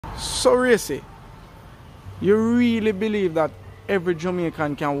So Racy, you really believe that every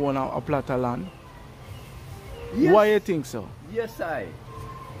Jamaican can own a plot of land? Yes. Why you think so? Yes,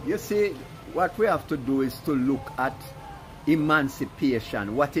 You see, what we have to do is to look at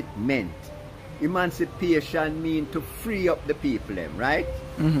emancipation, what it meant. Emancipation means to free up the people, right?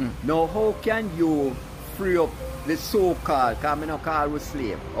 Now, how can you free up the so-called, because I don't call us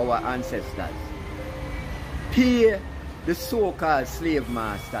slave, our ancestors? Pay the so-called slave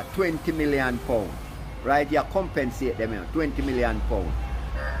master 20 million pounds, right? You compensate them 20 million pounds.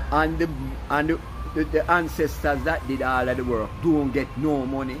 And the ancestors that did all of the work don't get no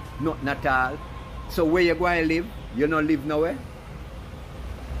money, nothing at all. So where you going to live? You don't live nowhere.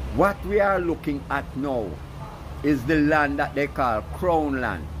 What we are looking at now is the land that they call Crown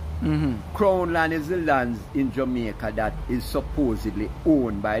land. Crown land is the land in Jamaica that is supposedly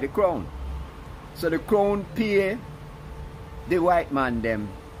owned by the Crown. So the Crown pay the white man them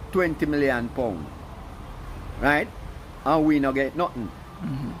 20 million pounds, right? And we not get nothing.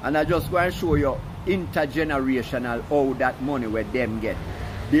 And I just want to show you intergenerational how that money where them get.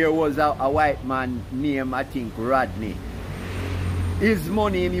 There was a white man named, I think, Rodney. His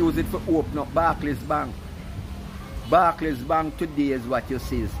money, he used it for open up Barclays Bank. Barclays Bank today is what you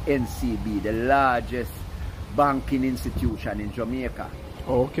see is NCB, the largest banking institution in Jamaica.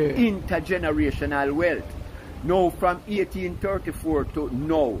 Okay. Intergenerational wealth. Now from 1834 to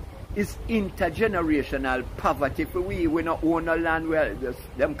now, it's intergenerational poverty for we not own a land where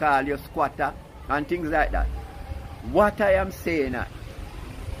them call you squatter and things like that. What I am saying is,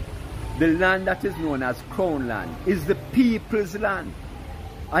 the land that is known as Crown land is the people's land,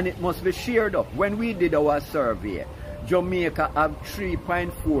 and it must be shared up. When we did our survey, Jamaica have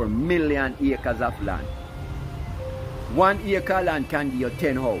 3.4 million acres of land. 1 acre of land can give you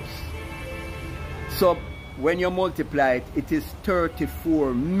 10 houses. So when you multiply it, it is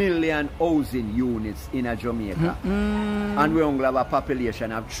 34 million housing units in a Jamaica. And we only have a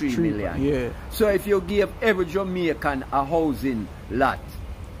population of 3 million. Yeah. So if you give every Jamaican a housing lot,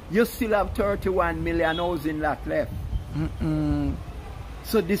 you still have 31 million housing lot left.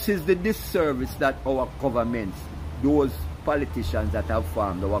 So this is the disservice that our governments, those politicians that have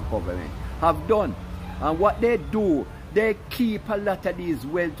formed our government, have done. And what they do, they keep a lot of these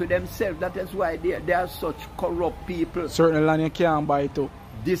wealth to themselves. That is why they are such corrupt people. Certain land you can't buy too.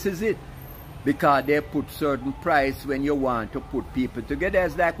 This is it. Because they put certain price when you want to put people together.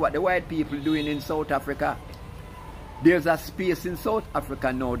 It's like what the white people doing in South Africa. There's a space in South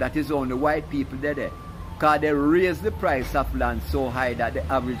Africa now that is only white people there. Because they raise the price of land so high that the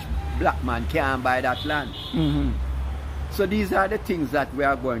average black man can't buy that land. So these are the things that we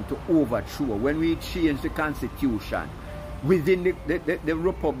are going to overthrow when we change the constitution. Within the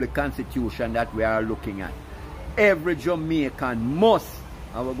Republic Constitution that we are looking at, every Jamaican must,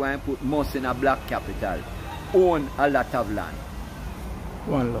 and we're going to put must in a black capital, own a lot of land.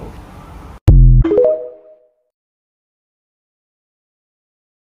 One love.